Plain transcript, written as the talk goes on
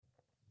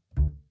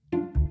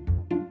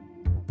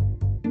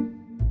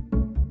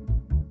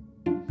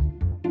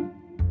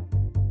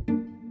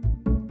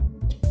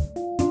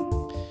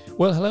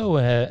Well, hello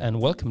and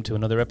welcome to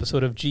another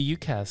episode of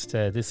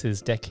GUcast. This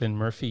is Declan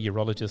Murphy,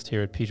 urologist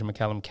here at Peter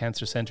MacCallum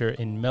Cancer Centre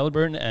in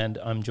Melbourne, and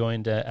I'm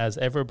joined as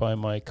ever by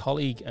my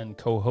colleague and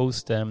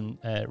co-host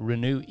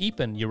Renu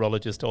Eapen,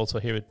 urologist also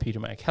here at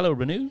Peter Mac. Hello,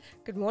 Renu.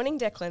 Good morning,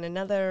 Declan.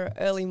 Another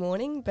early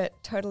morning,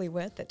 but totally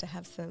worth it to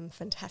have some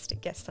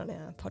fantastic guests on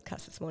our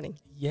podcast this morning.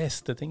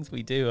 Yes, the things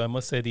we do. I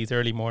must say these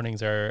early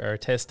mornings are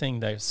testing.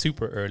 They're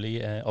super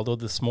early, although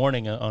this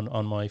morning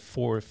on my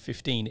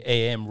 4:15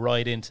 a.m.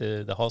 ride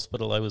into the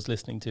hospital, I was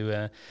listening to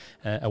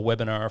a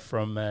webinar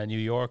from New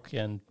York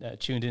and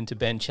tuned into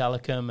Ben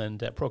Chalicum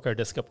and Prokar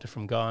Desgupta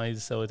from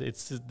Guys. So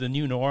it's the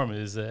new norm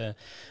is I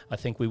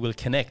think we will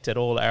connect at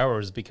all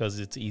hours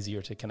because it's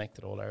easier to connect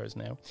at all hours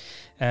now.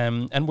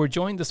 And we're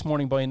joined this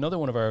morning by another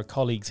one of our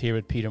colleagues here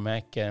at Peter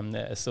Mac,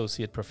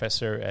 Associate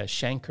Professor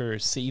Shankar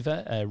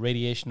Siva, a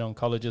radiation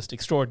oncologist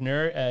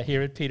extraordinaire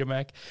here at Peter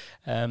Mac,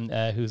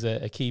 who's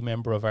a key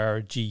member of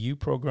our GU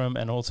program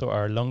and also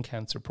our lung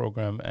cancer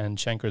program. And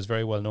Shankar is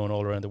very well known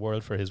all around the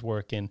world for his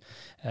work in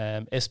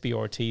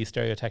SBRT,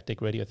 stereotactic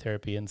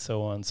radiotherapy, and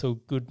so on. So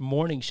good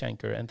morning,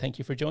 Shankar, and thank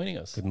you for joining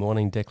us. Good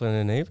morning,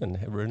 Declan and Eve and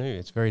Renu.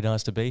 It's very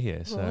nice to be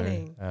here.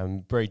 Morning. So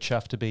I'm very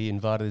chuffed to be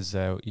invited as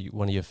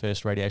one of your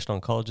first radiation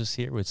oncologists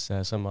here with some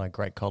of my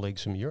great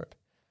colleagues from Europe.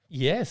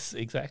 Yes,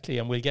 exactly,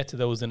 and we'll get to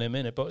those in a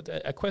minute. But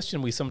a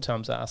question we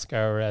sometimes ask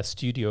our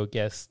studio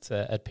guests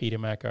at Peter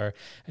Mac are,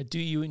 do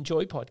you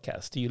enjoy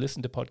podcasts? Do you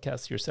listen to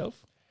podcasts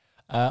yourself?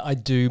 I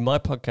do. My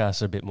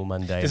podcasts are a bit more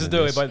mundane. This is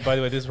the way, by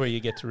the way, this is where you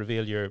get to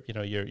reveal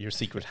your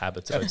secret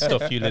habits about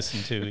stuff you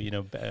listen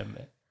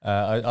to.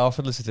 I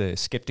often listen to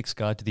Skeptic's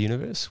Guide to the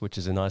Universe, which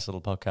is a nice little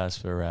podcast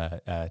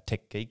for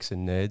tech geeks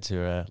and nerds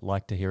who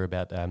like to hear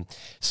about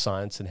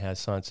science and how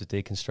science is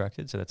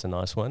deconstructed. So that's a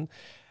nice one.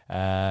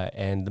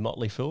 And The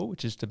Motley Fool,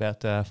 which is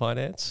about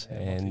finance,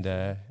 and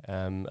a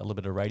little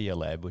bit of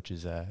Radiolab, which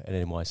is an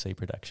NYC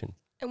production.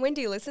 And when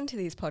do you listen to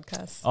these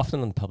podcasts?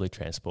 Often on public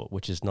transport,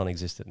 which is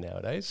non-existent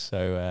nowadays.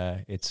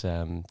 So it's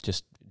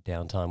just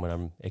downtime when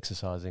I'm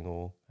exercising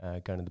or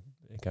going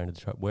to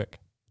the work.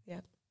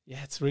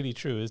 Yeah, it's really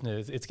true, isn't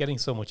it? It's getting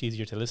so much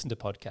easier to listen to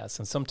podcasts,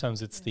 and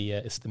sometimes it's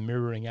the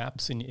mirroring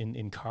apps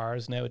in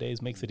cars nowadays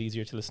makes it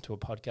easier to listen to a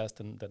podcast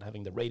than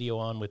having the radio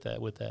on with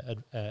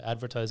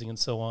advertising and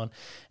so on.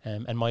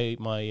 And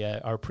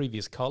our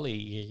previous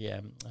colleague,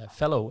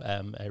 fellow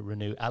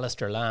Renu,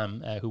 Alistair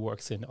Lamb, who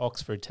works in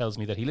Oxford, tells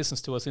me that he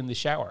listens to us in the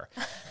shower.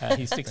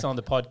 He sticks on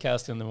the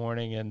podcast in the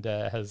morning and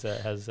has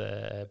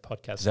a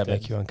podcast. Does that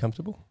make you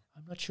uncomfortable?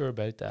 I'm not sure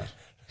about that.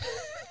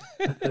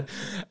 It's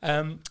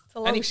a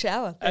long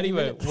shower.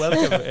 Anyway,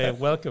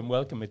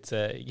 welcome. It's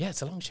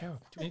a long shower.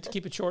 Do we need to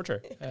keep it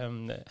shorter?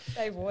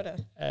 Save water.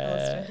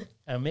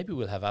 And maybe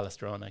we'll have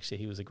Alistair on. Actually,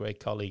 he was a great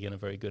colleague and a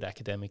very good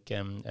academic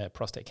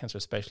prostate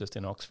cancer specialist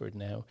in Oxford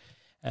now.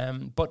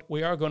 But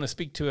we are going to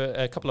speak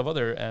to a couple of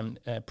other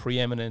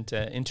preeminent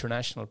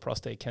international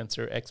prostate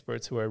cancer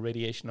experts who are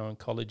radiation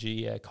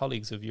oncology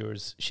colleagues of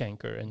yours,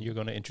 Shankar, and you're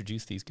going to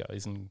introduce these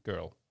guys and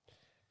girl.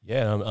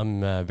 Yeah,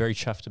 I'm very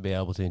chuffed to be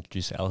able to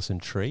introduce Alison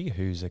Tree,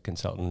 who's a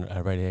consultant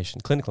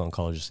radiation clinical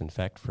oncologist, in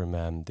fact, from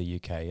the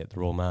UK at the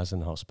Royal Marsden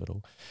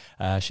Hospital.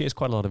 She has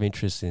quite a lot of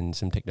interest in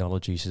some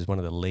technology. She's one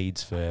of the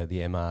leads for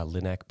the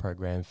MR-Linac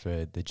program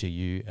for the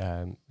GU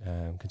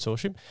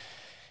consortium.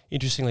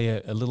 Interestingly,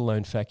 a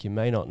little-known fact you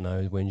may not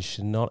know, when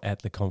she's not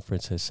at the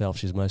conference herself,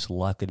 she's most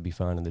likely to be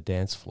found on the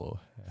dance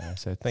floor.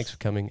 So thanks for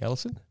coming,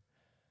 Alison.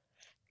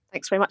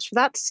 Thanks very much for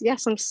that.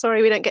 Yes, I'm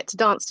sorry we don't get to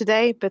dance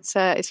today, but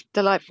it's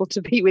delightful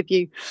to be with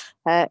you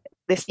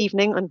this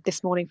evening and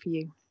this morning for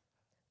you.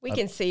 We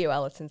can see you,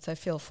 Alison, so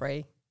feel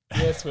free.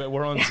 Yes,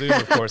 we're on Zoom,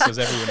 of course, as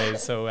everyone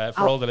is. So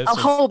all the listeners,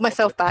 I'll hold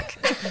myself back.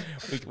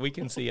 we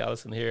can see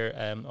Alison here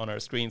on our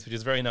screens, which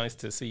is very nice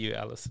to see you,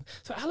 Alison.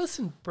 So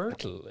Alison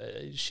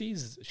Birtle,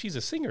 she's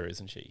a singer,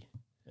 isn't she?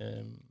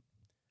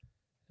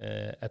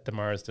 At the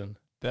Marsden.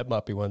 That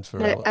might be one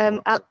for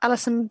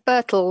Alison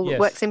Birtle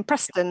works Yes. in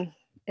Preston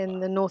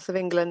in the north of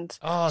England.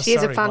 Oh, she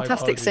is sorry, a my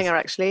fantastic apologies. singer,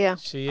 actually, yeah.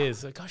 She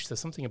is. Gosh,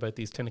 there's something about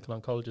these clinical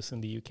oncologists in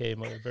the UK.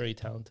 They're very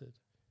talented.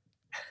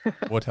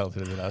 More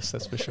talented than us,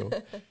 that's for sure.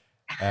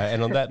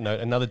 And on that note,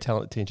 another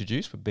talent to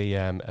introduce would be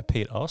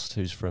Piet Oost,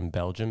 who's from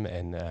Belgium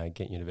and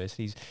Ghent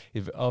Universities.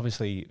 He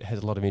obviously has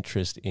a lot of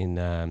interest in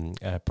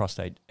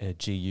prostate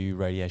GU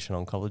radiation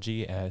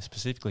oncology,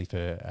 specifically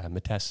for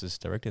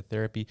metastasis-directed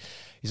therapy.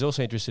 He's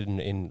also interested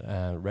in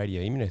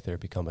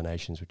radioimmunotherapy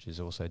combinations, which is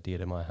also dear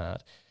to my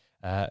heart.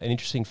 An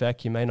interesting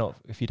fact, you may not,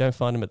 if you don't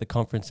find him at the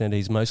conference center,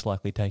 he's most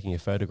likely taking a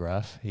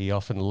photograph. He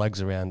often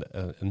lugs around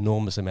an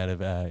enormous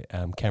amount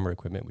of camera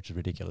equipment, which is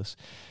ridiculous.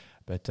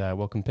 But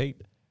welcome, Pete.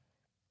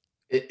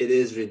 It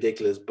is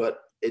ridiculous, but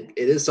it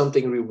is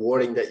something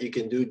rewarding that you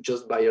can do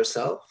just by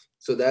yourself.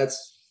 So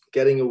that's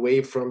getting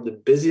away from the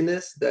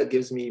busyness. That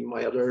gives me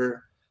my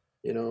other,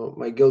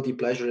 my guilty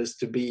pleasure is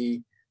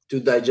to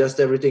digest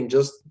everything,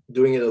 just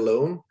doing it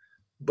alone.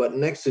 But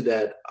next to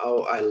that,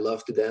 I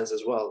love to dance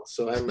as well.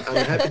 So I'm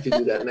happy to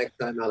do that next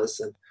time,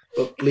 Alison.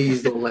 But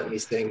please don't let me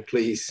sing,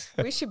 please.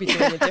 We should be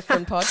doing a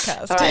different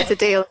podcast. All right, it's a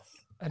deal.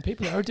 And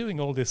people are doing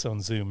all this on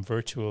Zoom,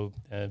 virtual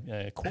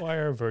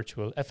choir,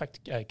 virtual. In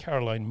fact,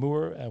 Caroline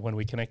Moore, when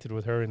we connected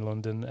with her in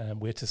London,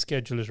 we had to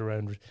schedule it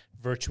around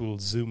virtual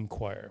Zoom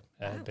choir,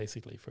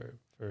 basically for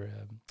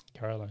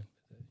Caroline.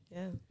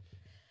 Yeah.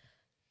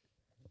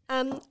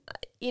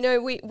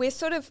 We're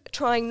sort of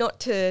trying not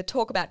to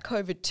talk about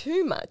COVID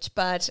too much,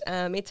 but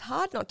it's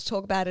hard not to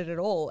talk about it at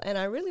all. And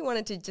I really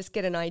wanted to just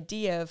get an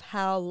idea of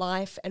how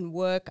life and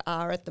work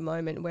are at the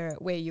moment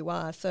where you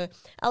are. So,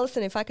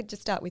 Alison, if I could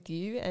just start with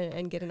you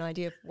and get an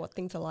idea of what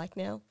things are like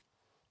now.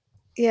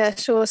 Yeah,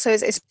 sure. So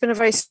it's been a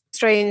very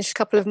strange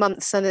couple of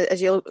months, and as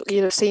you'll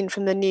have seen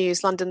from the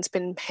news, London's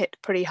been hit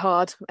pretty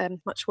hard,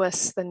 much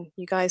worse than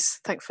you guys,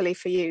 thankfully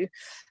for you.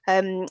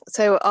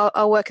 So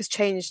our work has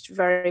changed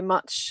very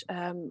much.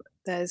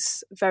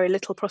 There's very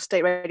little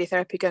prostate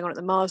radiotherapy going on at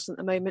the Marsden at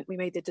the moment. We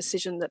made the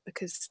decision that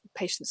because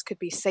patients could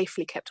be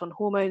safely kept on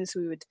hormones,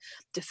 we would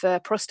defer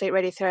prostate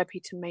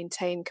radiotherapy to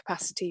maintain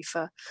capacity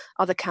for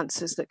other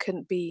cancers that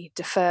couldn't be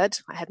deferred,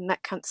 like head and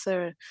neck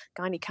cancer,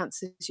 gynae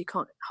cancers. You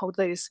can't hold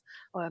those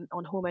on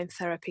hormone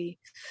therapy.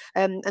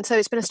 And so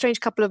it's been a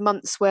strange couple of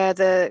months where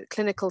the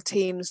clinical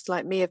teams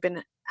like me have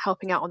been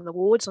helping out on the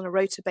wards on a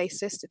rota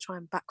basis to try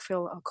and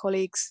backfill our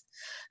colleagues.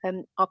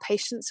 Our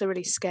patients are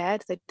really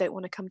scared. They don't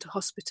want to come to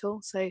hospital.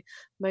 So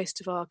most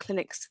of our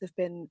clinics have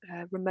been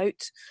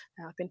remote.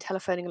 I've been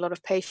telephoning a lot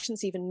of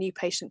patients, even new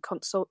patient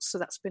consults. So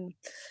that's been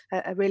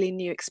a really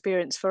new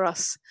experience for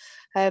us.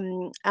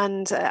 And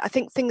I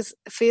think things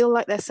feel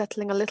like they're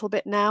settling a little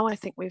bit now. I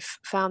think we've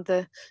found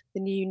the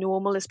new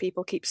normal, as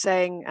people keep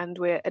saying, and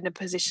we're in a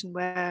position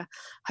where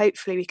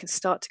hopefully we can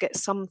start to get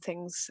some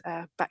things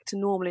back to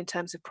normal in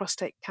terms of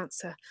prostate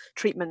cancer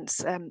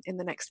treatments in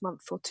the next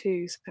month or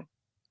two. So.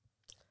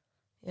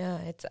 Yeah,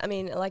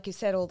 like you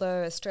said,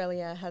 although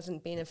Australia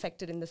hasn't been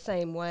affected in the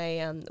same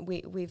way,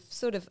 we've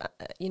sort of,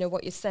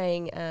 what you're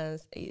saying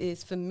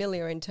is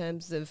familiar in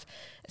terms of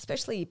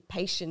especially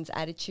patients'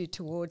 attitude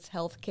towards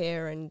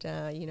healthcare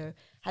and,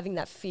 having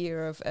that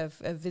fear of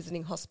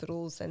visiting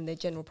hospitals and their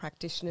general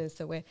practitioners.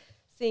 So we're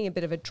seeing a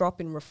bit of a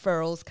drop in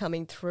referrals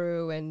coming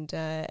through and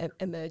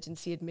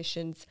emergency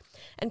admissions.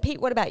 And Pete,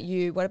 what about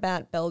you? What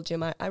about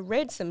Belgium? I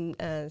read some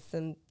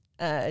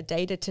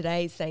data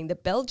today saying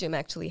that Belgium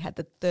actually had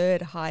the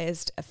third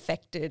highest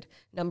affected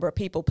number of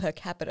people per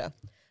capita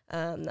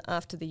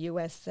after the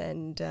US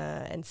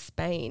and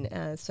Spain.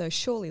 So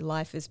surely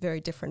life is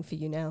very different for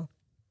you now.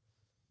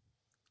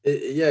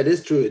 It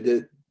is true.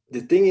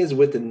 The thing is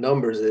with the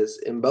numbers is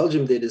in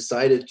Belgium, they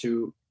decided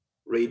to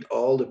rate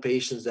all the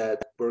patients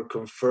that were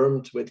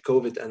confirmed with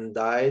COVID and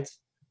died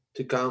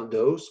to count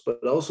those,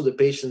 but also the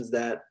patients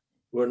that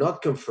were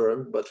not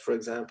confirmed, but for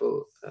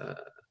example,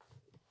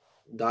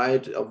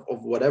 died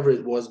of whatever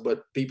it was,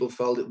 but people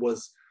felt it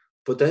was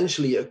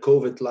potentially a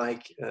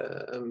COVID-like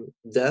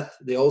death.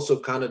 They also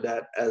counted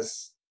that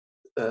as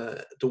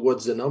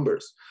towards the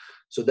numbers.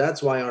 So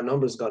that's why our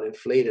numbers got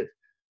inflated.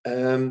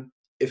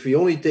 If we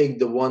only take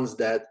the ones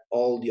that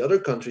all the other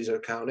countries are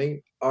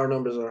counting, our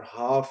numbers are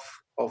half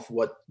of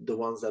what the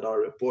ones that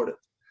are reported.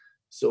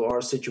 So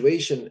our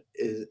situation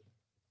is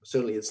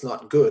certainly it's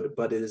not good,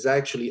 but it is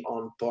actually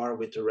on par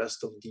with the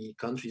rest of the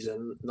countries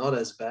and not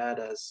as bad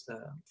as,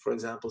 for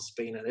example,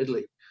 Spain and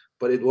Italy.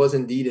 But it was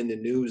indeed in the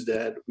news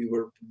that we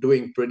were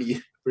doing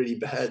pretty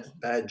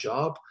bad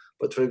job.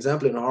 But for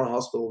example, in our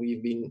hospital,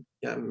 we've been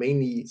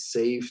mainly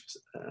saved.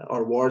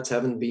 Our wards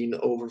haven't been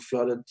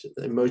overflooded.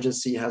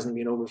 Emergency hasn't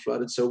been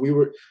overflooded. So we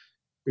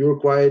were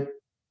quite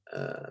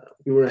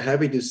we were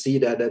happy to see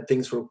that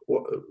things were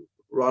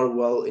rather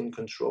well in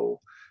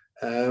control.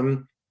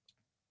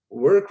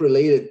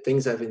 Work-related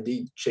things have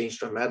indeed changed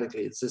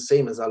dramatically. It's the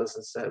same as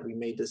Alison said. We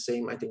made the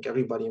same. I think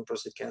everybody in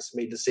prostate cancer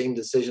made the same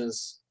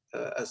decisions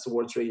as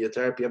towards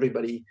radiotherapy.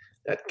 Everybody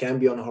that can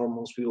be on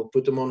hormones, we will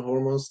put them on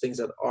hormones. Things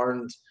that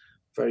aren't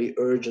very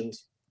urgent,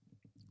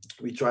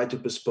 we try to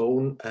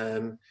postpone.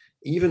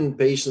 Even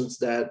patients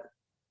that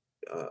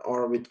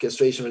are with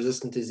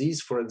castration-resistant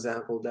disease, for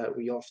example, that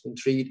we often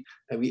treat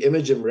and we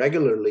image them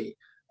regularly.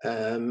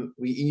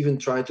 We even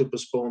try to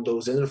postpone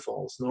those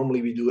intervals.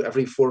 Normally, we do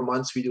every 4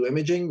 months. We do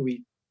imaging.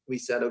 We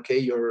said, okay,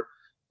 your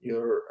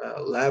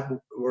lab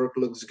work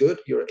looks good.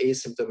 You're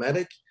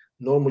asymptomatic.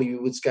 Normally, we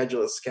would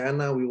schedule a scan.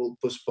 Now we will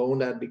postpone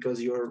that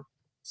because you're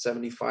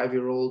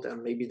 75-year-old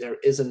and maybe there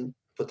isn't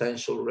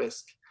potential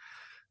risk.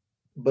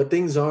 But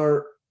things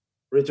are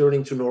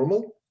returning to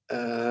normal.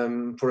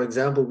 For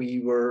example,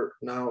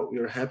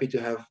 we're happy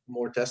to have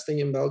more testing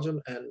in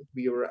Belgium, and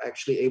we were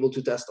actually able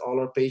to test all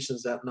our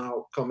patients that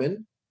now come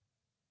in.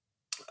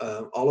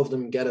 All of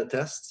them get a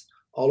test.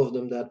 All of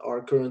them that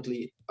are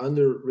currently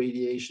under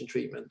radiation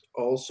treatment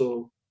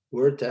also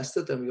were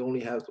tested, and we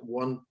only have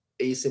one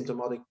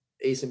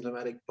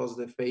asymptomatic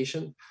positive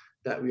patient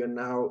that we are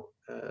now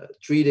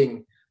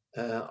treating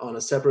on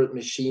a separate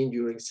machine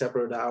during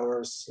separate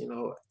hours,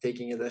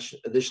 taking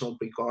additional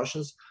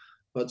precautions.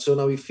 But so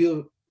now we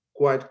feel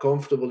quite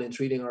comfortable in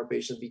treating our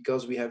patients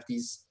because we have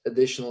these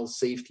additional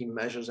safety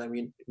measures. I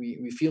mean,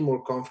 we feel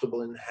more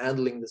comfortable in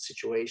handling the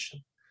situation.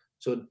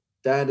 So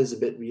that is a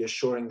bit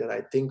reassuring that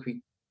I think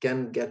we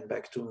can get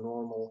back to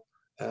normal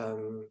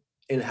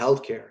in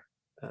healthcare.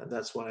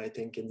 That's what I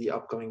think in the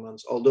upcoming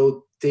months.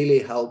 Although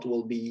telehealth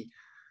will be,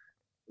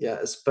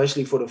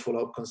 especially for the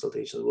follow-up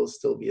consultations, will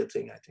still be a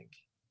thing, I think.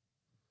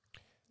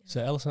 So,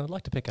 Alison, I'd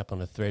like to pick up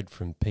on a thread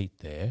from Pete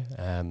there,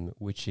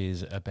 which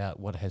is about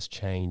what has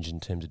changed in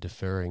terms of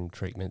deferring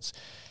treatments.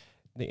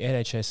 The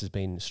NHS has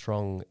been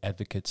strong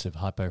advocates of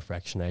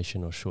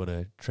hypofractionation or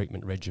shorter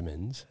treatment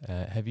regimens.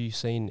 Have you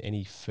seen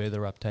any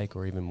further uptake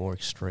or even more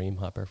extreme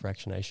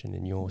hypofractionation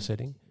in your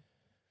setting?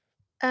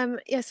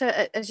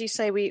 So as you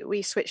say,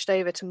 we switched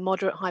over to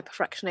moderate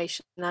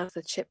hyperfractionation as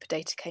the CHIP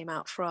data came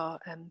out for our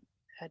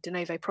de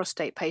novo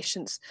prostate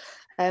patients.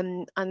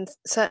 And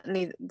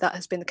certainly that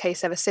has been the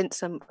case ever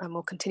since and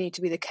will continue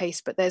to be the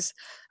case. But there's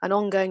an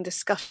ongoing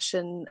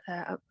discussion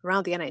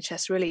around the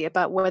NHS really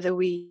about whether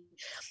we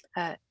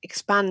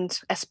expand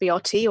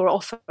SBRT or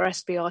offer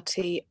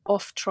SBRT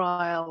off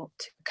trial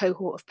to a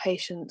cohort of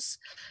patients.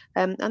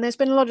 And there's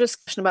been a lot of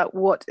discussion about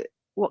what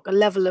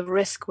level of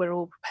risk we're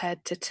all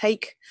prepared to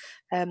take,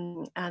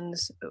 and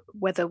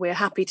whether we're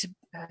happy to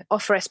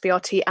offer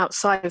SBRT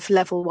outside of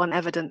level 1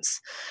 evidence.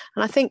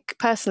 And I think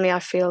personally I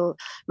feel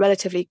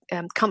relatively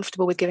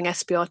comfortable with giving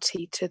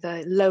SBRT to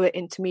the lower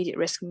intermediate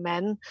risk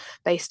men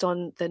based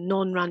on the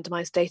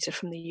non-randomized data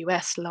from the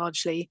US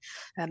largely.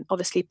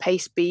 Obviously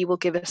PACE-B will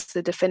give us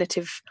the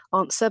definitive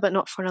answer, but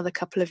not for another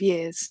couple of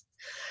years.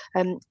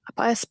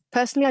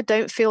 Personally, I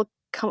don't feel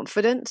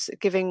confident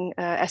giving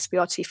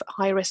SBRT for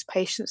high-risk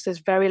patients. There's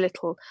very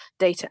little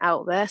data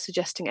out there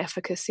suggesting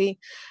efficacy,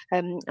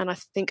 and I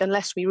think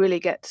unless we really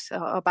get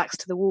our backs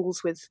to the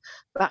walls with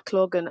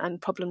backlog and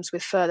problems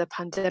with further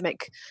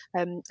pandemic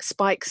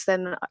spikes,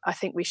 then I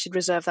think we should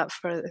reserve that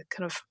for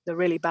kind of the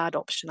really bad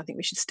option. I think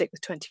we should stick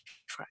with 20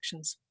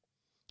 fractions.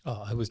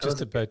 Oh, I was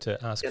just about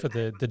to ask for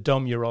the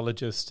dumb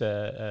urologist,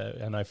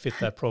 and I fit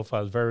that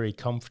profile very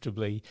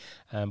comfortably.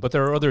 But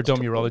there are other dumb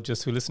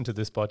urologists who listen to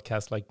this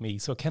podcast like me.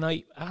 So can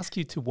I ask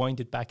you to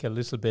wind it back a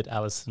little bit,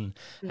 Alison,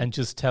 and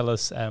just tell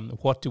us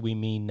what do we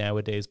mean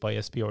nowadays by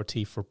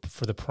SBRT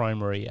for the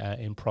primary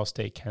in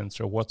prostate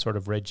cancer? What sort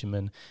of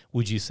regimen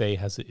would you say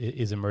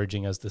is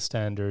emerging as the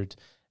standard,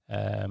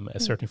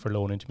 certainly for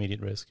low and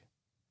intermediate risk?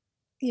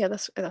 Yeah,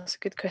 that's a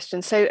good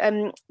question. So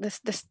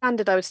the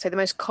standard, I would say, the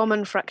most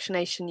common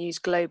fractionation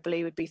used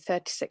globally would be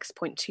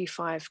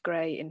 36.25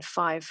 Gray in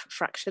 5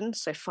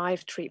 fractions, so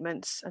 5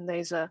 treatments, and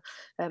those are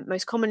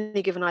most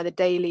commonly given either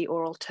daily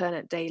or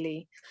alternate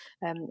daily,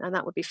 and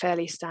that would be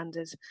fairly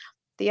standard.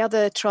 The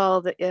other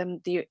trial that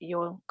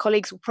your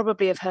colleagues will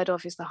probably have heard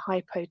of is the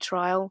HYPO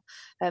trial,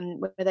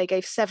 where they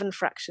gave 7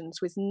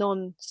 fractions with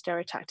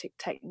non-stereotactic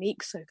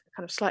techniques, so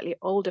kind of slightly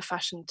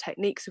older-fashioned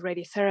techniques of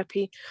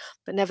radiotherapy,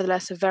 but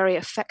nevertheless a very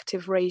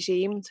effective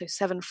regime, so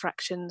 7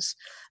 fractions,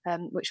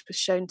 which was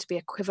shown to be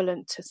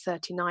equivalent to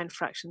 39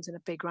 fractions in a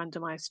big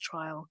randomized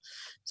trial.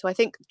 So I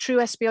think true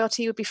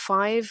SBRT would be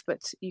 5, but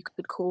you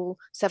could call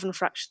 7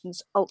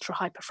 fractions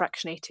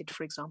ultra-hyperfractionated,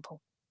 for example.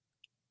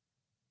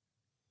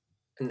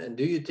 And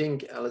do you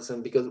think,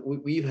 Alison, because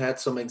we've had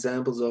some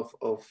examples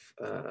of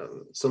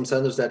some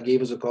centers that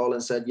gave us a call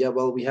and said, yeah,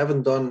 well, we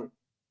haven't done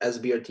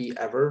SBRT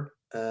ever.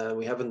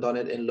 We haven't done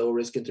it in low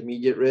risk,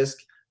 intermediate risk.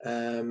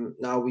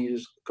 Now we're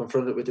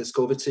confronted with this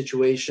COVID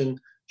situation.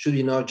 Should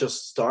we now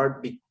just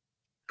start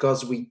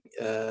because we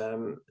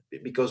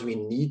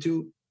need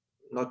to?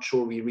 Not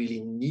sure we really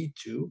need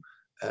to.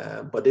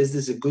 But is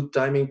this a good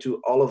timing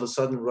to all of a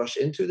sudden rush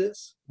into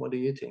this? What do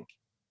you think?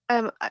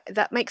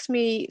 That makes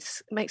me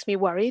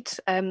worried.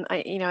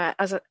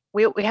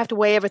 We have to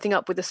weigh everything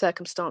up with the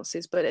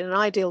circumstances. But in an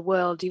ideal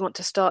world, you want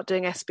to start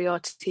doing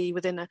SBRT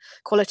within a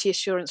quality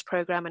assurance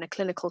program and a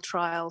clinical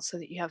trial, so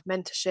that you have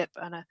mentorship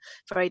and a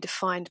very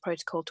defined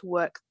protocol to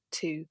work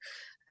to.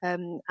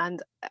 And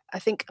I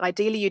think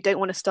ideally you don't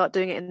want to start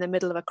doing it in the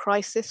middle of a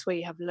crisis where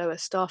you have lower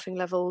staffing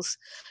levels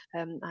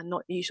and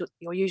not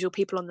your usual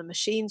people on the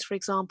machines, for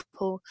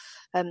example.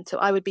 So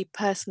I would be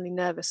personally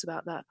nervous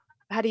about that.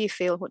 How do you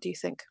feel? What do you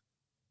think?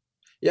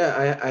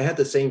 Yeah, I had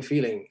the same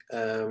feeling.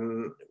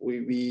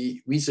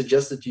 We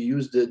suggested to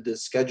use the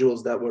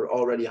schedules that were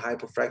already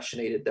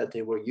hyperfractionated that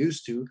they were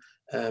used to.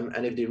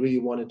 And if they really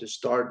wanted to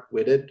start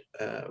with it,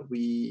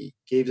 we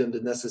gave them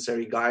the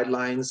necessary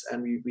guidelines.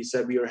 And we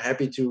said we are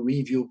happy to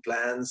review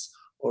plans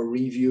or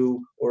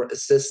review or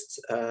assist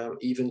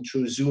even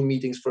through Zoom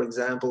meetings, for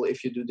example,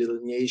 if you do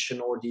delineation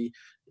or the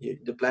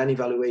plan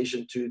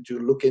evaluation to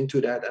look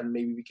into that, and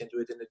maybe we can do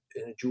it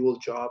in a dual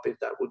job if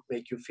that would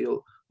make you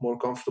feel more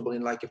comfortable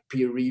in like a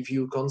peer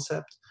review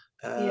concept.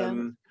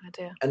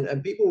 Idea.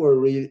 And people were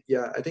really,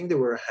 I think they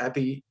were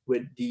happy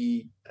with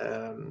the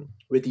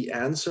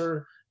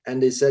answer,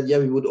 and they said,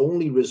 we would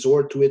only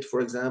resort to it,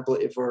 for example,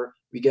 if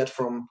we get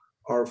from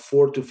our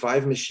 4 to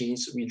 5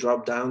 machines, we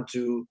drop down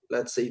to,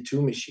 let's say,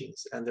 2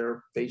 machines, and there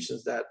are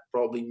patients that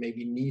probably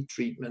maybe need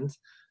treatment.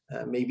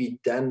 Maybe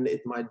then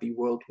it might be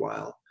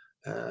worthwhile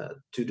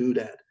to do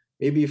that.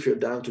 Maybe if you're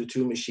down to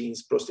 2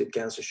 machines, prostate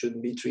cancer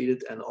shouldn't be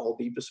treated and all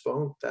be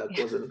postponed. That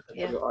was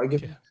another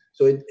argument.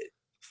 So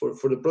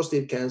for the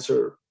prostate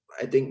cancer,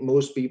 I think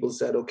most people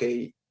said,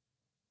 okay,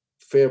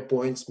 fair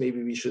points,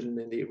 maybe we shouldn't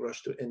indeed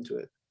rush into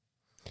it.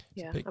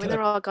 Yeah, I mean,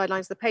 there are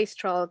guidelines. The PACE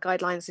trial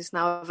guidelines is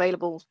now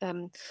available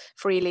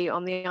freely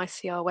on the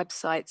ICR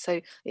website.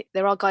 So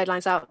there are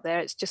guidelines out there.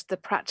 It's just the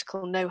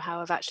practical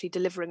know-how of actually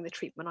delivering the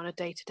treatment on a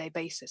day-to-day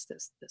basis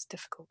that's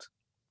difficult.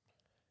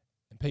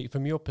 Pete,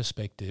 from your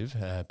perspective,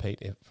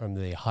 Pete, from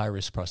the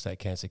high-risk prostate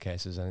cancer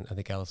cases, and I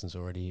think Alison's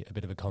already a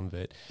bit of a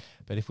convert,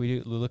 but if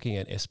we're looking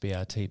at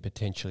SBRT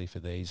potentially for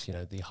these, you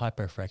know, the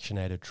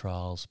hypofractionated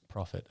trials,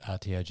 Prophet,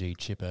 RTOG,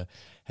 CHIPA,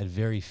 had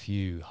very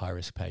few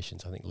high-risk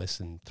patients, I think less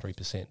than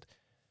 3%.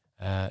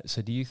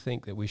 So do you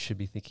think that we should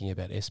be thinking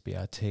about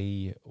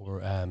SBRT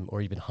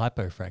or even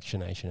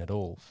hypofractionation at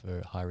all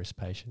for high-risk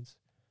patients?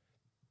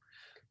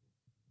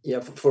 Yeah,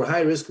 for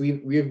high risk,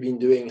 we've been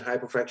doing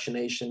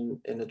hypofractionation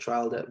in a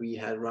trial that we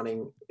had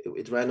running.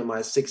 It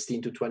randomized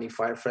 16 to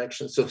 25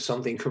 fractions, so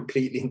something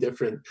completely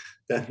different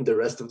than the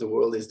rest of the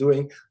world is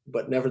doing.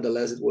 But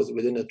nevertheless, it was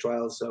within a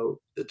trial, so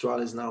the trial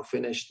is now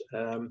finished.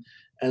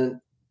 And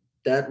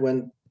that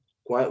went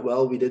quite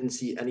well. We didn't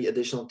see any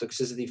additional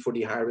toxicity for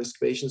the high risk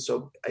patients.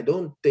 So I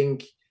don't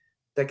think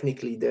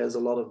technically there's a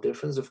lot of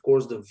difference. Of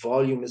course, the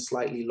volume is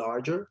slightly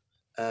larger.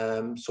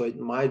 So it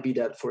might be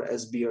that for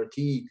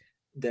SBRT,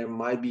 there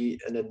might be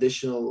an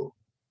additional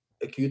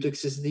acute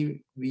toxicity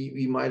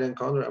we might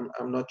encounter.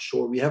 I'm not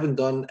sure. We haven't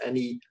done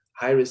any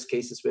high-risk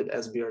cases with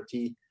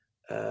SBRT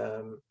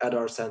at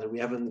our center. We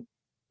haven't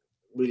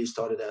really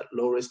started at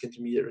low risk,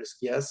 intermediate risk,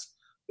 yes.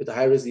 With the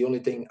high risk, the only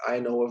thing I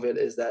know of it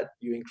is that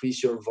you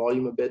increase your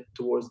volume a bit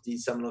towards the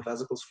seminal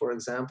vesicles, for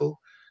example.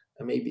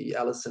 And maybe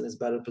Alison is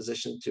better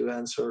positioned to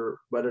answer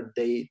whether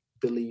they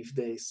believe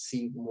they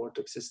see more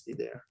toxicity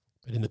there.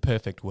 But in the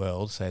perfect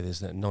world, say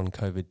there's a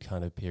non-COVID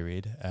kind of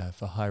period,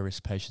 for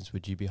high-risk patients,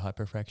 would you be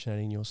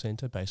hypofractionating your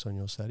centre based on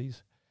your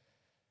studies?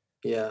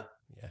 Yeah.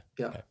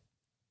 Okay.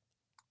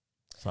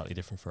 Slightly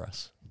different for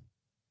us.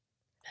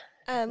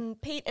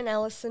 Pete and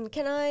Alison,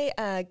 can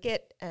I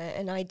get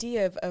an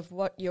idea of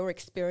what your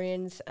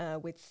experience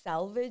with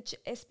salvage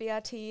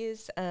SBRT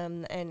is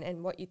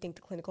and what you think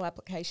the clinical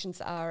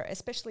applications are,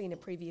 especially in a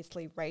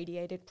previously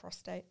radiated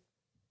prostate?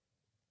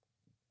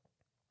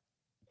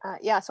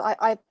 So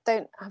I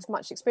don't have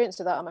much experience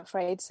with that, I'm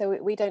afraid. So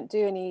we don't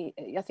do any,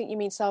 I think you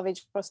mean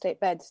salvage prostate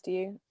beds, do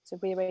you? So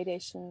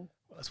re-irradiation.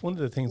 Well, that's one of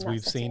the things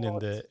we've seen in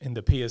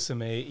the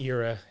PSMA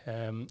era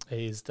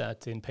is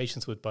that in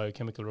patients with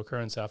biochemical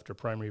recurrence after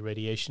primary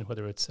radiation,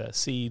 whether it's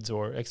seeds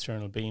or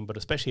external beam, but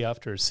especially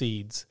after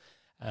seeds,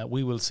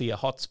 we will see a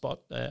hotspot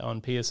on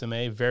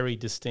PSMA, very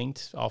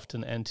distinct,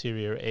 often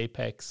anterior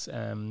apex,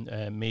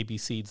 maybe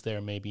seeds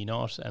there, maybe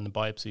not. And the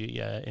biopsy,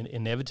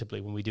 inevitably,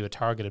 when we do a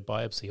targeted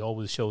biopsy,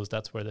 always shows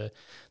that's where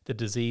the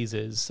disease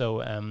is.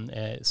 So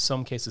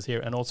some cases here,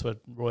 and also at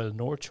Royal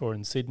North Shore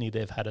in Sydney,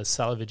 they've had a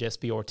salvage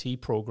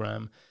SBRT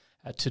program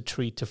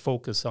to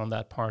focus on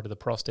that part of the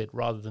prostate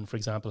rather than, for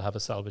example, have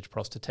a salvage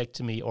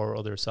prostatectomy or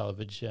other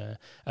salvage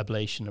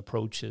ablation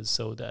approaches.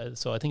 So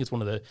I think it's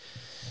one of the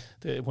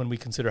when we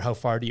consider how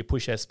far do you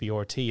push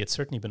SBRT, it's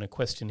certainly been a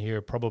question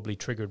here, probably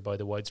triggered by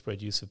the widespread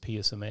use of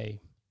PSMA.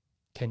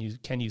 Can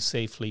you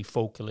safely,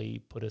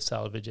 focally put a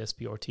salvage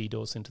SBRT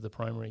dose into the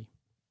primary?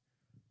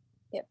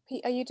 Yeah,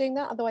 Pete, are you doing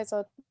that? Otherwise,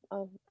 I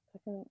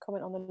can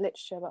comment on the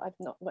literature, but I've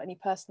not got any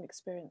personal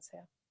experience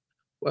here.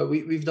 Well,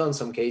 we've done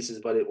some cases,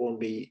 but it won't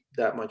be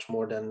that much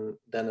more than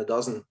a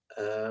dozen.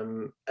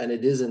 And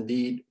it is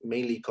indeed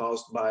mainly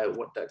caused by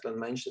what Declan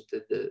mentioned,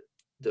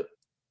 the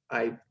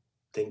I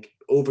think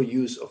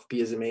overuse of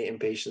PSMA in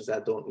patients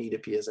that don't need a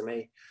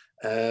PSMA.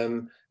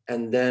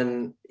 And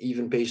then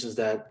even patients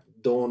that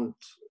don't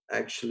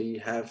actually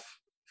have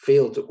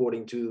failed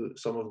according to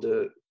some of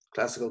the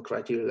classical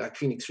criteria, like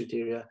Phoenix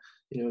criteria.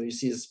 You know, you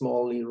see a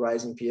smallly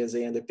rising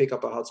PSA and they pick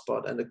up a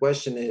hotspot. And the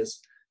question is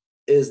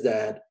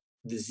that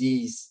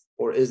disease,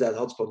 or is that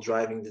hotspot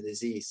driving the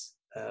disease?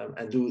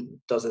 And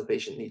does that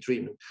patient need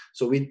treatment?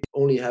 So we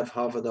only have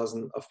half a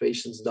dozen of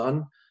patients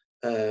done.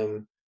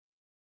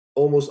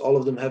 Almost all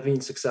of them have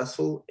been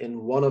successful.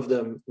 In one of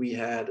them, we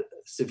had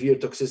severe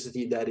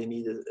toxicity that he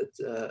needed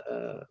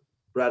a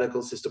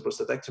radical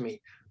cystoprostatectomy,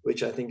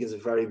 which I think is a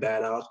very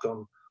bad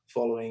outcome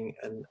following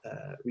an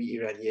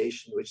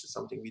re-irradiation, which is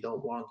something we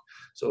don't want.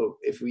 So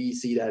if we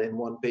see that in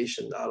one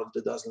patient out of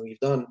the dozen we've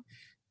done,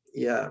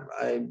 yeah,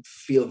 I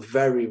feel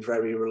very,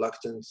 very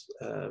reluctant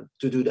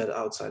to do that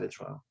outside a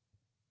trial.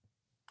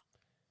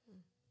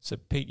 So,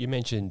 Pete, you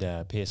mentioned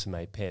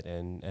PSMA PET,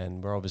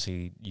 and we're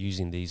obviously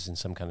using these in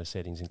some kind of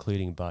settings,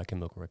 including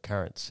biochemical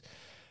recurrence.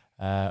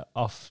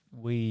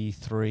 We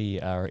three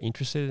are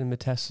interested in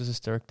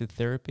metastasis-directed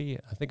therapy.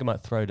 I think I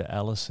might throw to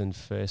Alison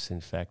first, in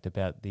fact,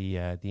 about the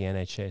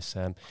NHS.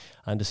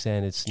 I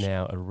understand it's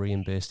now a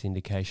reimbursed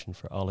indication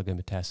for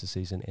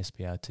oligometastases and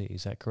SBRT.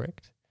 Is that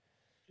correct?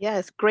 Yeah,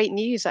 it's great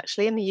news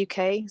actually in the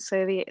UK.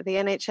 So the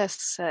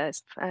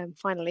NHS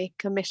finally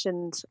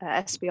commissioned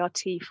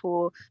SBRT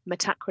for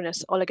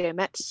metachronous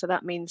oligomets. So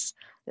that means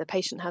the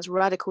patient has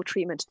radical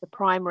treatment to the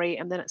primary,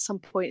 and then at some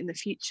point in the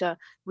future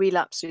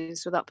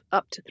relapses with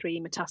up to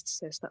 3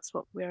 metastases. That's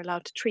what we're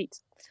allowed to treat.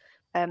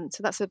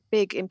 So that's a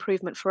big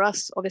improvement for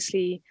us.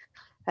 Obviously,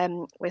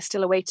 We're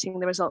still awaiting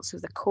the results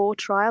of the CORE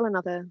trial and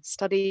other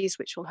studies,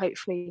 which will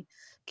hopefully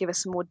give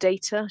us some more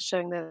data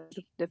showing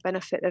the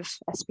benefit of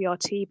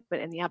SBRT. But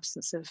in the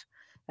absence of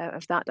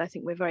that, I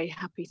think we're very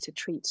happy to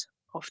treat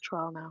off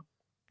trial now.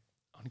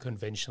 On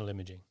conventional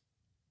imaging.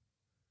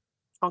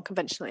 On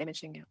conventional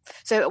imaging, yeah.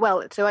 So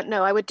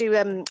no, I would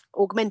do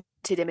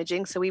augmented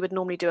imaging. So we would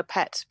normally do a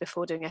PET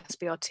before doing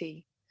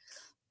SBRT.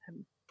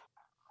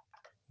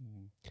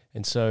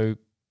 And so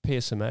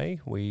PSMA,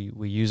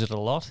 we use it a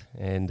lot,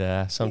 and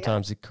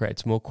sometimes it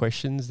creates more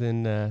questions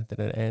than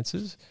it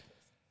answers.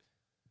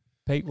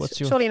 Pete, what's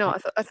your... Surely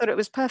not. I thought it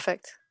was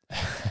perfect.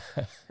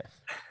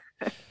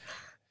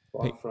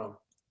 Far from.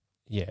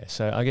 Yeah,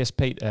 so I guess,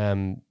 Pete,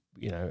 in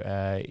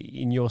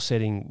your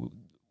setting,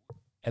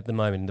 at the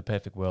moment, in the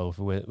perfect world, if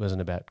it wasn't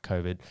about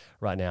COVID,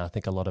 right now, I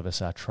think a lot of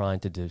us are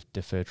trying to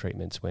defer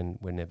treatments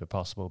whenever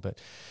possible. But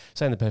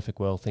say in the perfect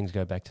world, things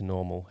go back to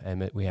normal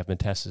and we have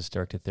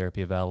metastasis-directed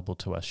therapy available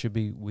to us. Should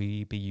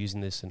we be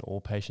using this in all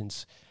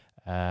patients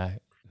who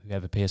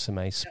have a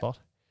PSMA spot?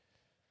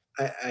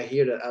 I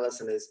hear that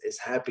Alison is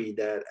happy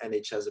that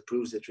NHS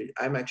approves it.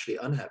 I'm actually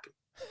unhappy.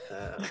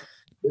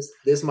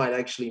 This might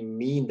actually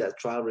mean that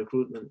trial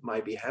recruitment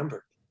might be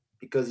hampered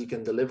because you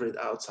can deliver it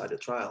outside a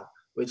trial,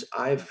 which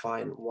I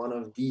find one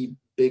of the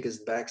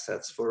biggest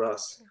backsets for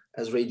us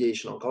as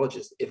radiation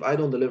oncologists. If I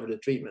don't deliver the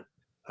treatment,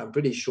 I'm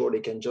pretty sure they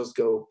can just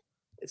go,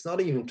 it's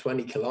not even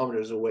 20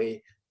 kilometers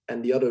away,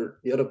 and the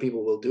other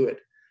people will do it.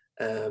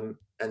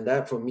 And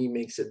that for me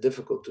makes it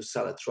difficult to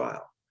sell a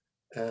trial,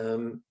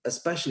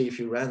 especially if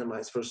you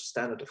randomize versus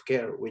standard of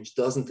care, which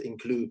doesn't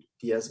include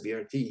the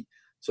SBRT.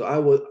 So I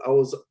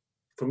was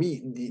for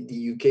me,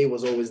 the UK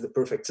was always the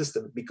perfect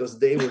system because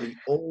they were the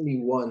only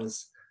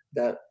ones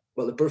that,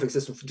 well, the perfect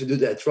system to do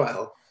that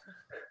trial.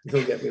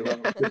 Don't get me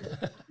wrong.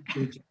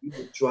 To do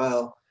the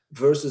trial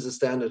versus a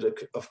standard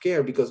of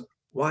care, because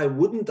why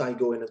wouldn't I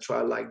go in a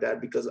trial like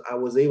that? Because I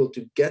was able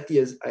to get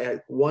I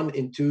had 1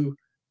 in 2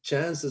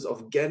 chances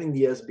of getting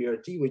the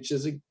SBRT,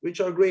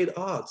 which are great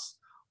odds.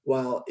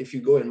 While if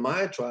you go in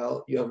my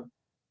trial, you have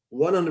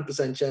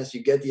 100% chance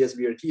you get the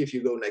SBRT if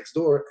you go next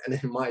door, and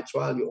in my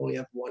trial you only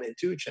have 1 in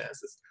 2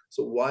 chances.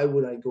 So why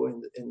would I go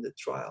in the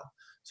trial?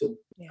 So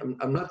yeah.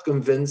 I'm not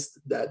convinced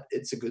that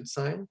it's a good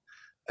sign.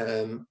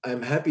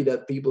 I'm happy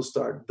that people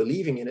start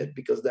believing in it,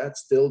 because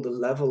that's still the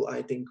level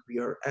I think we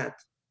are at.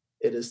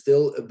 It is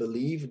still a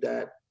belief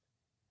that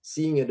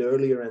seeing it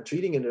earlier and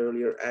treating it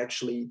earlier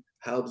actually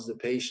helps the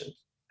patient.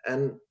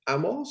 And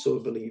I'm also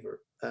a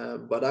believer,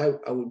 but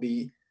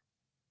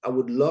I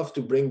would love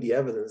to bring the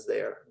evidence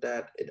there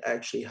that it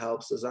actually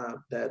helps us out,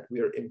 that we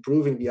are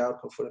improving the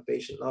outcome for the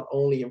patient, not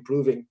only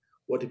improving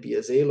what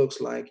the PSA looks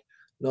like,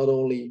 not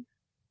only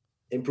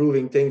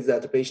improving things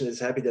that the patient is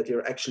happy that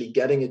you're actually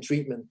getting a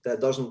treatment that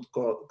doesn't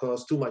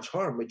cause too much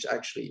harm, which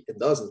actually it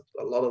doesn't.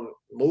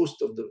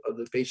 Most of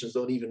the patients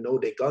don't even know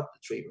they got the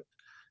treatment,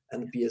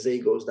 and the PSA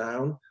goes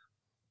down.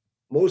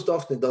 Most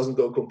often it doesn't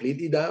go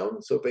completely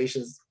down. So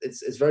patients,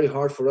 it's very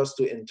hard for us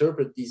to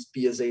interpret these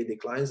PSA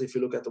declines. If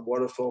you look at the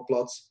waterfall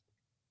plots,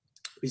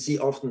 we see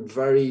often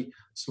very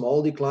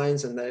small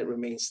declines, and then it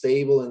remains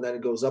stable, and then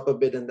it goes up a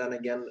bit, and then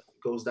again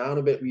goes down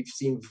a bit. We've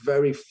seen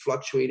very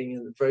fluctuating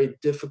and very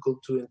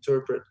difficult to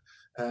interpret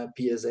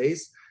PSAs.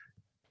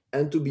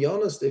 And to be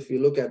honest, if you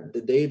look at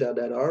the data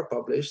that are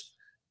published,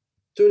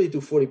 30 to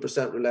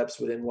 40% relapse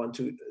within 1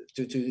 to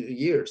 2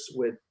 years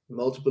with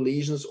multiple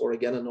lesions, or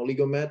again an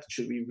oligomet.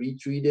 Should we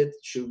retreat it?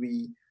 Should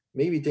we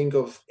maybe think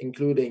of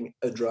including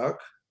a drug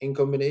in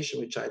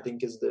combination, which I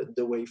think is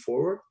the way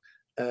forward?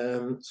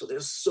 So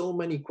there's so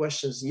many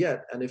questions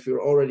yet. And if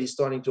you're already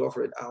starting to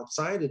offer it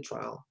outside the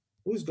trial,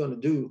 who's going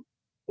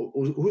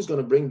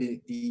to bring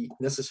the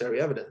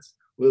necessary evidence?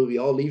 Will we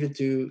all leave it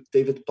to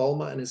David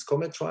Palma and his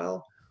COMET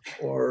trial?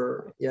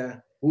 Or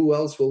who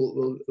else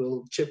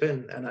will chip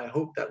in? And I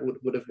hope that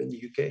would have been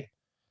the UK.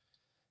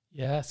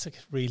 Yeah, it's a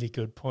really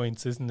good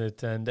points, isn't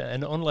it? And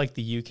unlike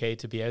the UK,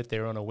 to be out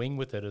there on a wing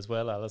with it as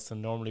well,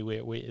 Alison. Normally,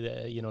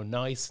 we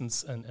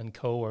NICE and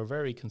co are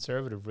very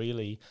conservative,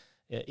 really.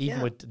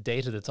 Even with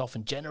data that's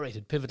often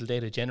generated, pivotal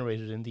data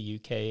generated in the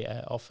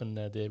UK, often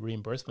the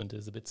reimbursement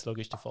is a bit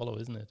sluggish to follow,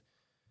 isn't it?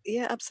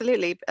 Yeah,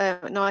 absolutely.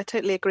 No, I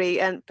totally agree.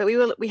 But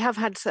we have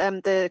had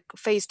the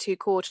phase 2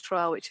 CORE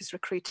trial, which has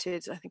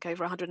recruited, I think,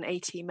 over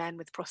 180 men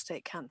with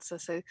prostate cancer.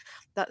 So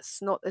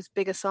that's not as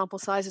big a sample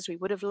size as we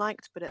would have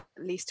liked, but at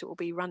least it will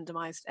be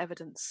randomized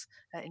evidence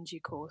in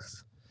due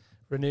course.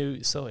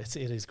 Renu, so it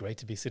is great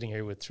to be sitting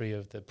here with 3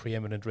 of the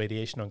preeminent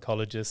radiation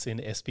oncologists in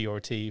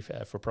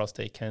SBRT for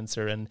prostate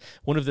cancer. And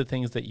one of the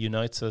things that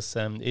unites us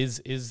is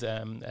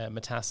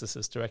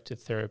metastasis-directed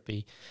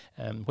therapy.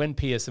 When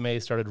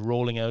PSMA started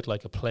rolling out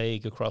like a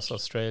plague across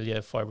Australia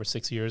 5 or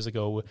 6 years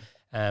ago,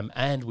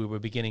 and we were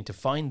beginning to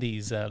find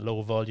these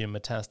low-volume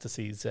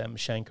metastases,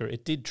 Shankar,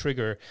 it did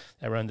trigger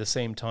around the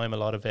same time a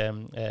lot of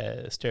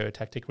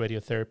stereotactic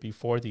radiotherapy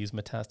for these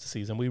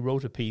metastases. And we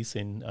wrote a piece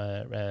in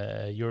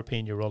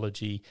European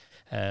Urology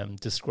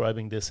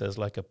describing this as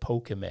like a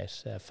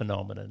POCAMET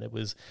phenomenon. It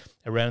was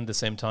around the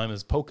same time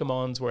as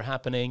Pokemons were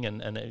happening,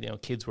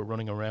 and kids were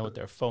running around with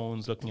their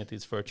phones looking at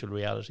this virtual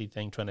reality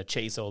thing, trying to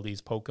chase all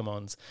these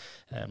Pokemons.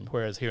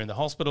 Whereas here in the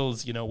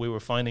hospitals, we were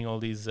finding all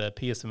these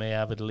PSMA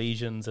avid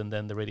lesions, and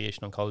then the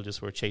radiation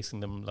oncologists were chasing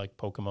them like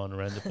Pokemon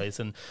around the place.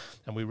 And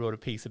we wrote a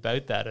piece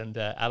about that, and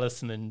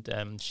Alison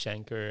and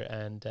Shankar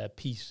and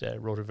Pete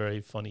wrote a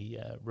very funny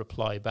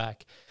reply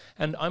back.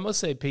 And I must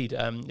say, Pete,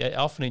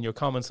 often in your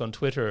comments on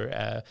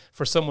Twitter,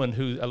 for someone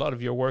who a lot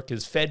of your work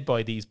is fed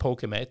by these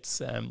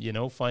Pokemets,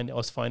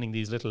 finding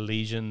these little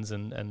lesions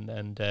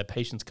and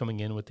patients coming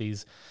in with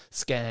these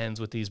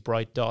scans with these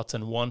bright dots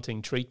and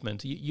wanting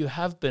treatment, you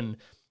have been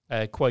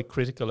quite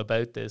critical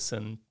about this.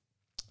 And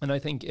I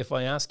think if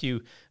I ask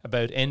you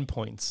about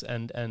endpoints,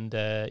 and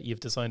you've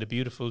designed a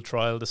beautiful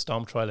trial, the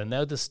STOMP trial, and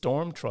now the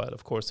STORM trial,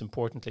 of course,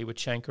 importantly, which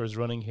Shankar is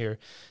running here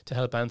to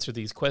help answer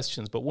these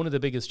questions. But one of the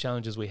biggest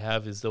challenges we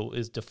have is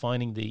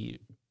defining the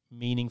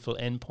meaningful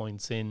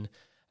endpoints in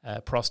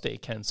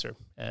prostate cancer,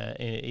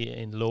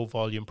 in low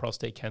volume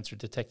prostate cancer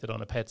detected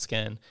on a PET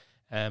scan.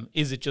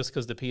 Is it just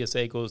because the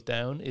PSA goes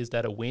down? Is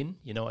that a win?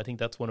 I think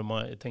that's one of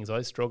my things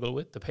I struggle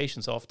with. The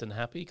patient's often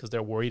happy because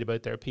they're worried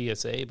about their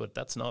PSA, but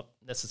that's not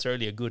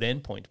necessarily a good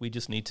endpoint. We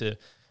just need to,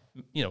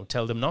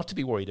 tell them not to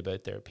be worried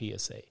about their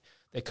PSA.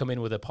 They come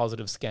in with a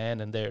positive scan,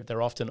 and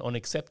they're often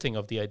unaccepting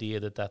of the idea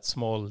that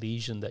small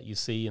lesion that you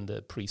see in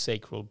the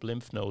presacral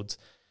lymph nodes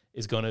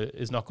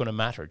is not gonna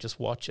matter. Just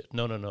watch it.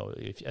 No.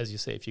 As you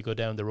say, if you go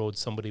down the road,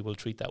 somebody will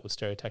treat that with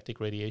stereotactic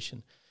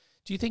radiation.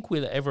 Do you think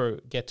we'll ever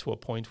get to a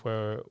point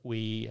where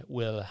we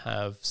will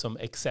have some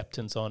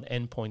acceptance on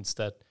endpoints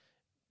that,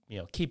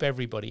 keep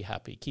everybody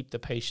happy, keep the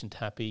patient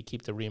happy,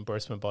 keep the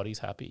reimbursement bodies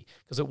happy?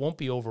 Because it won't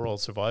be overall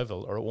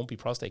survival, or it won't be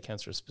prostate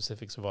cancer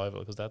specific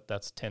survival, because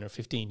that's 10 or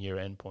 15 year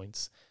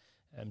endpoints.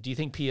 Do you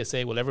think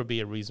PSA will ever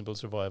be a reasonable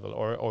survival,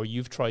 or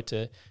you've tried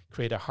to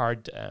create a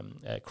hard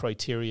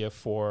criteria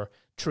for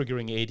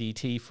triggering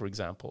ADT, for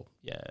example?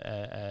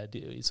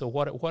 So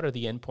what are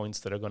the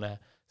endpoints that are going to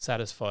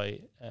satisfy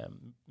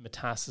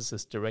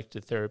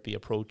metastasis-directed therapy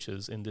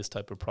approaches in this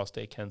type of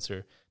prostate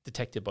cancer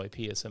detected by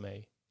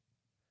PSMA?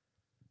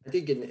 I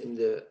think in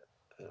the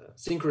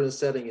synchronous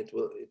setting, it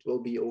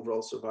will be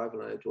overall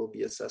survival, and it will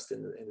be assessed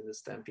in the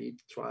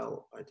STAMPEDE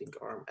trial. I think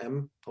arm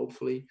M,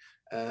 hopefully.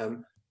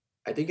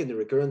 I think in the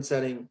recurrent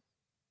setting,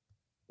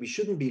 we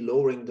shouldn't be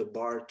lowering the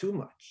bar too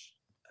much,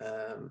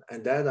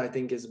 and that, I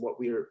think, is what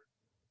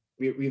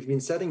we've been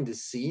setting the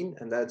scene,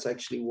 and that's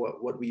actually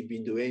what we've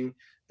been doing.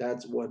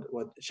 That's what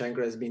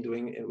Shankar has been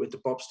doing with the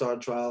POPSTAR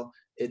trial.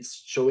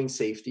 It's showing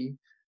safety.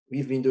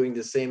 We've been doing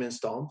the same in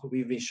STOMP.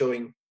 We've been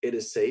showing it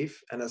is safe,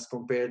 and as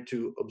compared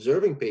to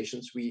observing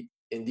patients, we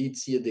indeed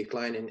see a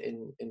decline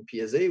in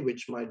PSA,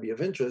 which might be of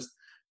interest,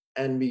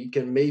 and we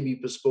can maybe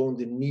postpone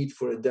the need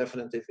for a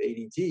definitive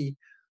ADT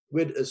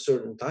with a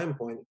certain time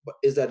point. But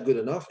is that good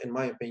enough? In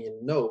my opinion,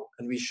 no.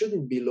 And we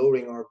shouldn't be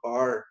lowering our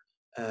bar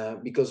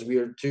because we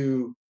are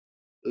too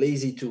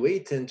lazy to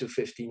wait 10 to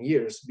 15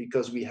 years,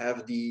 because we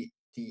have the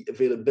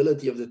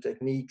availability of the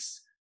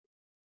techniques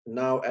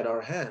now at our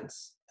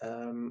hands.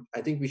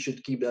 I think we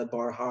should keep that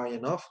bar high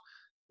enough.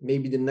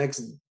 Maybe the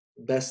next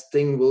best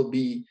thing will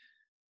be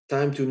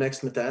time to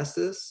next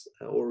metastasis,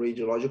 or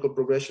radiological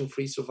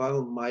progression-free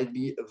survival might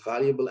be a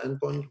valuable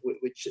endpoint,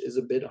 which is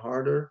a bit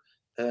harder.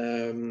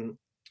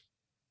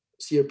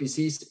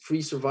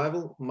 CRPC-free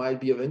survival might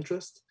be of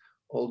interest,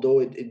 although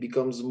it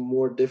becomes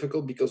more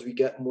difficult because we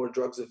get more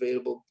drugs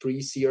available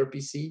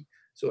pre-CRPC.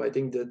 So I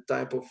think the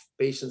type of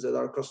patients that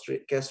are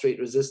castrate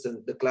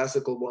resistant, the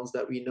classical ones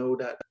that we know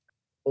that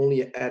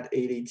only add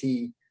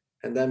ADT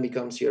and then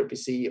become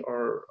CRPC,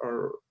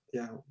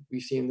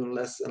 we've seen them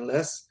less and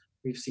less.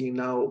 We've seen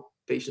now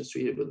patients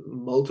treated with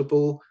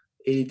multiple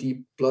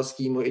ADT plus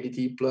chemo,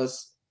 ADT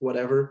plus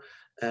whatever.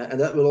 And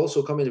that will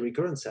also come in the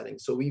recurrent setting.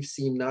 So we've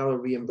seen now a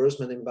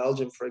reimbursement in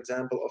Belgium, for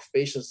example, of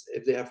patients,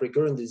 if they have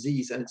recurrent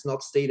disease and it's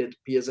not stated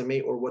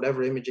PSMA or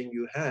whatever imaging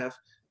you have,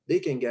 they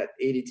can get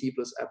ADT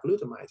plus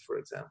apalutamide, for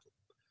example.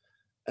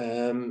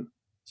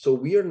 So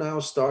we are now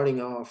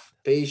starting off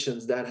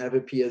patients that have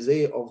a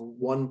PSA of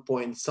 1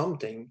 point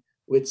something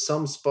with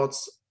some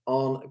spots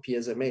on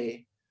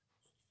PSMA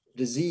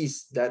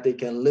disease that they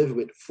can live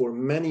with for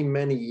many,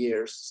 many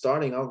years,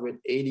 starting out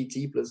with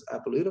ADT plus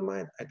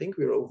apalutamide. I think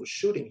we're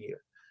overshooting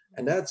here.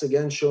 And that's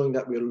again showing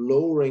that we're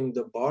lowering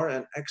the bar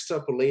and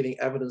extrapolating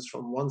evidence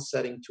from one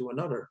setting to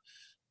another.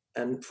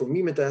 And for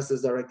me,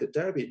 metastasis-directed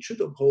therapy, it should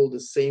uphold the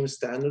same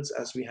standards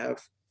as we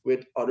have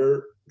with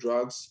other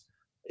drugs.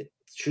 It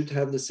should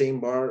have the same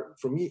bar.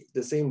 For me,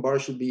 the same bar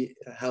should be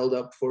held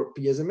up for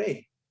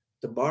PSMA.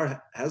 The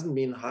bar hasn't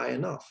been high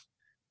enough.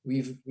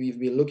 We've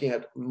been looking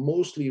at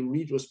mostly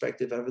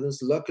retrospective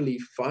evidence. Luckily,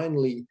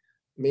 finally,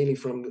 mainly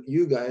from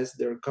you guys,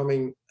 there are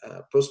coming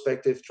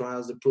prospective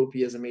trials, the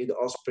ProPSMA, the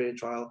OSPREY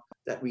trial,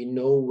 that we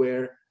know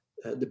where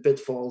the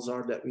pitfalls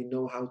are, that we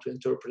know how to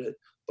interpret it.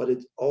 But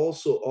it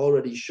also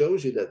already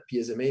shows you that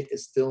PSMA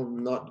is still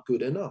not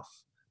good enough.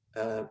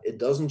 It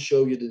doesn't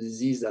show you the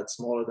disease that's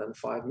smaller than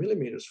 5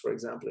 millimeters, for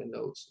example, in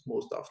nodes.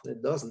 Most often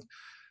it doesn't.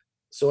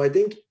 So I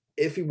think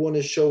if we want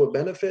to show a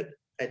benefit,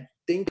 I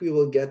think we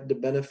will get the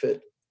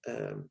benefit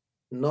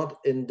not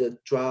in the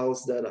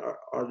trials that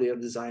are there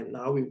designed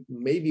now. We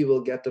maybe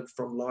will get them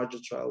from larger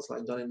trials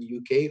like done in the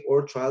UK,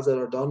 or trials that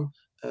are done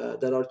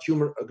that are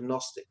tumor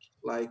agnostic,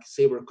 like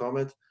Sabre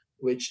Comet,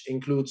 which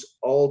includes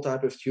all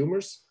type of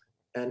tumors.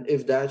 And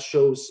if that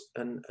shows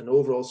an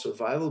overall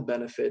survival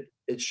benefit,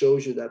 it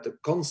shows you that the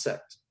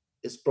concept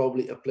is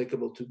probably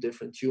applicable to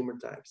different tumor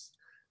types.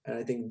 And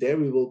I think there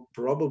we will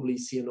probably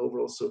see an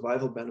overall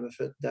survival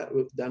benefit that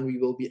then we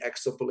will be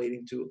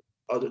extrapolating to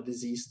other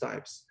disease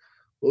types.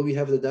 Will we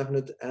have the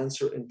definite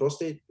answer in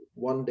prostate?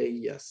 One day,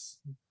 yes.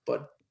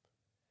 But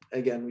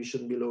again, we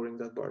shouldn't be lowering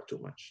that bar too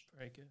much.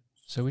 Very good.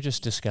 So we're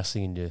just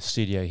discussing in the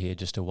studio here,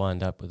 just to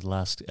wind up with the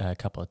last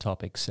couple of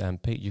topics.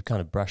 Pete, you kind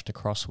of brushed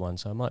across one,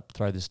 so I might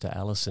throw this to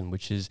Alison,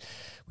 which is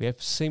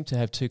seem to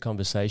have two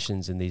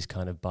conversations in these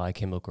kind of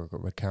biochemical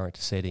recurrent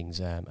settings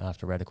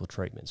after radical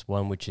treatments.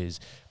 One which is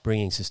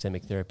bringing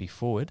systemic therapy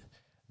forward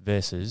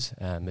versus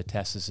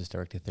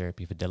metastasis-directed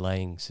therapy for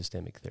delaying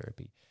systemic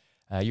therapy.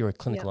 You're a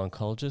clinical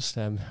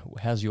oncologist.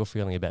 How's your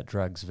feeling about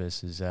drugs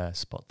versus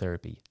spot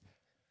therapy?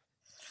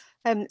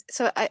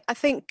 So I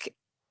think,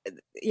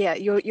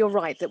 you're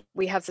right that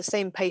we have the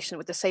same patient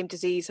with the same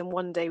disease, and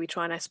one day we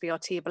try and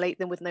SBRT ablate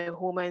them with no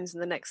hormones,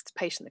 and the next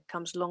patient that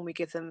comes along we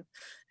give them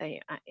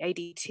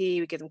ADT,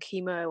 we give them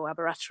chemo or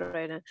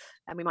abiraterone,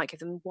 and we might give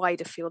them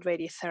wider field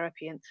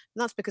radiotherapy, and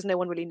that's because no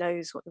one really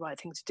knows what the right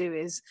thing to do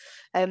is.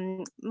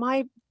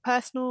 My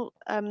personal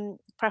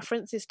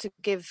preference is to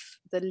give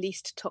the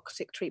least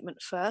toxic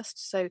treatment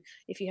first. So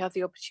if you have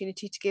the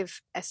opportunity to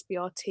give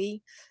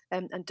SBRT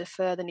and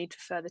defer the need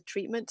for further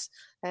treatment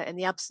in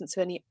the absence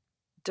of any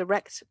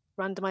direct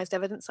randomized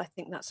evidence, I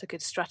think that's a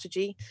good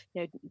strategy.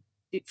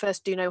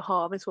 First do no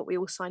harm is what we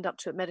all signed up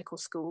to at medical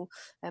school,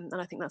 and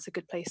I think that's a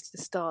good place to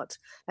start.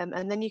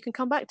 And then you can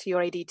come back to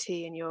your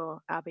ADT and your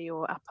ABI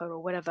or APA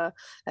or whatever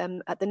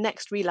at the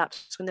next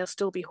relapse when they'll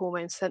still be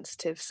hormone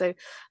sensitive. So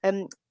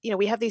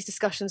we have these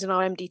discussions in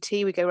our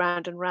MDT, we go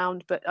round and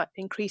round, but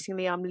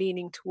increasingly I'm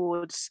leaning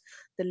towards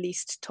the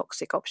least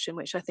toxic option,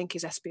 which I think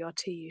is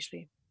SBRT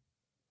usually.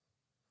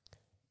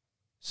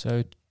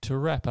 So to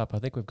wrap up, I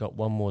think we've got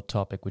one more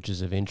topic which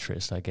is of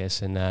interest, I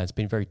guess, and it's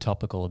been very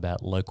topical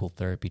about local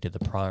therapy to the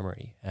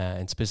primary,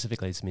 and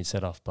specifically it's been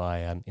set off by,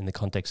 in the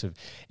context of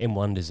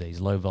M1 disease,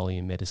 low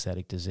volume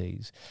metastatic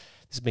disease.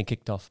 This has been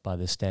kicked off by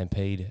the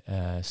STAMPEDE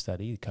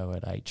study,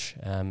 Cohort H,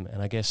 and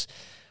I guess,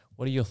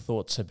 what are your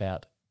thoughts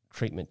about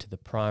treatment to the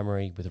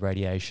primary with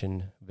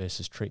radiation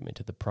versus treatment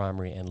to the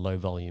primary and low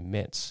volume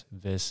mets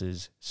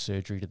versus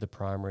surgery to the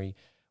primary?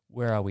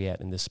 Where are we at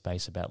in this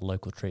space about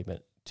local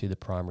treatment to the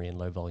primary and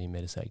low volume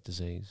metastatic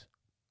disease?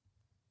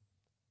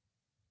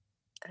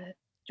 Do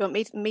you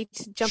want me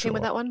to jump in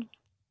with that one?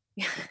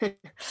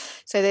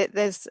 So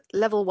there's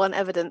level 1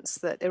 evidence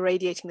that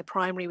irradiating the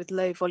primary with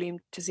low volume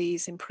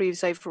disease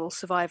improves overall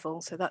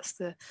survival. So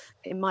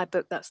in my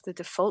book, that's the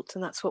default,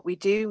 and that's what we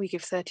do. We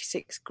give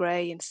 36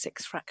 Gray in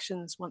 6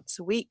 fractions once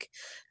a week,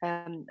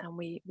 and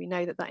we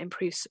know that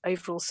improves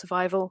overall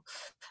survival.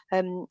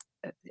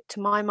 To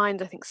my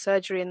mind, I think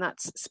surgery in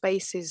that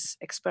space is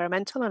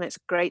experimental, and it's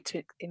great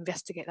to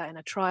investigate that in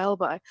a trial,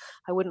 but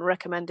I wouldn't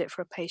recommend it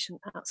for a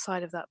patient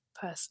outside of that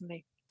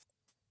personally.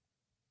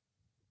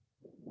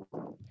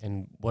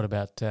 And what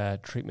about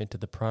treatment to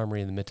the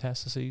primary and the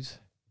metastases?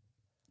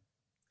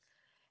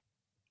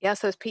 Yeah,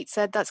 so as Pete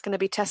said, that's going to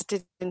be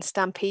tested in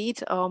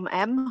STAMPEDE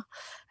M,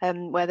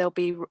 where they'll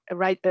be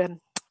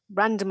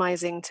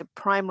randomizing to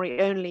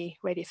primary only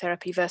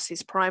radiotherapy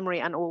versus primary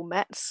and all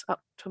METs,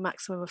 up to a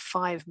maximum of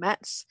 5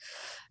 METs.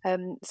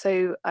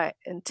 So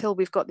until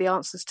we've got the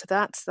answers to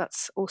that,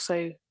 that's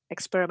also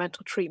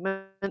experimental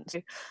treatment.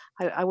 So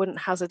I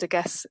wouldn't hazard a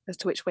guess as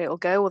to which way it'll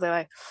go, although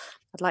I'd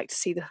like to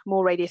see the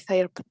more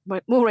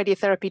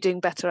radiotherapy doing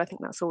better. I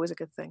think that's always a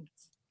good thing.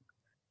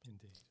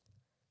 Indeed.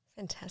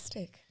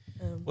 Fantastic.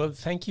 Well,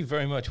 thank you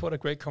very much. What a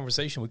great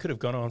conversation. We could have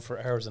gone on for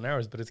hours and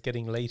hours, but it's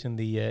getting late in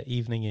the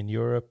evening in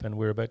Europe, and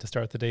we're about to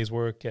start the day's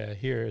work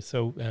here.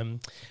 So,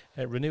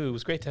 Renu, it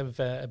was great to have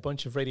a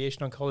bunch of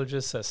radiation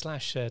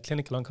oncologists /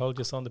 clinical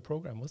oncologists on the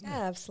program, wasn't it?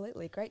 Yeah,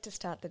 absolutely. Great to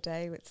start the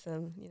day with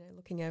some,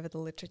 looking over the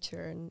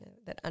literature and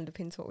that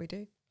underpins what we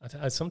do.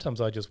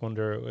 Sometimes I just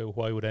wonder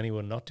why would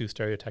anyone not do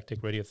stereotactic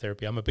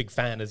radiotherapy. I'm a big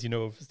fan, as you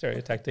know, of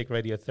stereotactic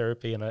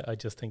radiotherapy, and I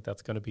just think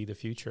that's going to be the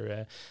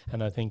future.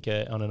 And I think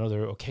on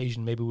another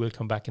occasion, maybe we'll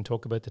come back and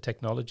talk about the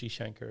technology,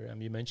 Shankar.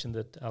 You mentioned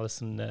that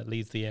Alison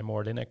leads the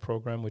MR-Linac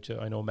program, which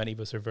I know many of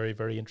us are very,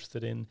 very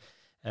interested in.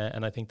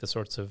 And I think the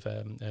sorts of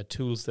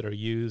tools that are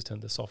used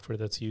and the software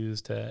that's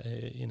used,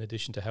 in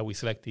addition to how we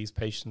select these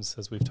patients,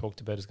 as we've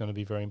talked about, is going to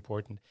be very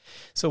important.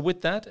 So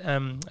with that,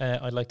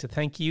 I'd like to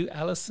thank you,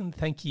 Alison.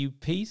 Thank you,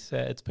 Pete.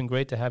 It's been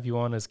great to have you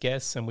on as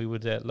guests, and we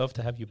would love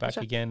to have you back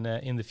again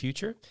in the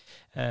future.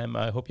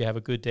 I hope you have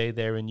a good day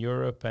there in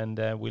Europe, and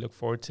we look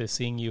forward to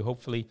seeing you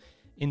hopefully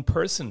in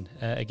person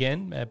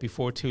again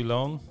before too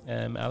long.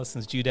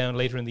 Alison's due down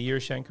later in the year,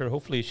 Shankar.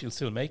 Hopefully she'll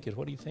still make it.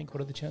 What do you think?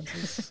 What are the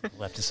chances?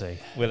 We'll have to see.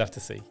 We'll have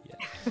to see, yeah.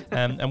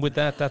 And with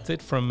that, that's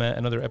it from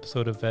another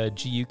episode of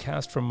GU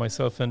Cast from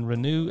myself and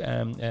Renew.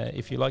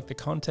 If you like the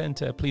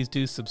content, please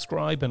do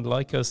subscribe and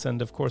like us.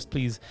 And of course,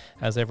 please,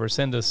 as ever,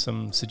 send us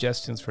some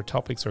suggestions for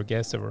topics or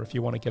guests, or if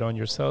you want to get on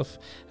yourself,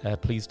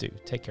 please do.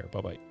 Take care.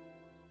 Bye-bye.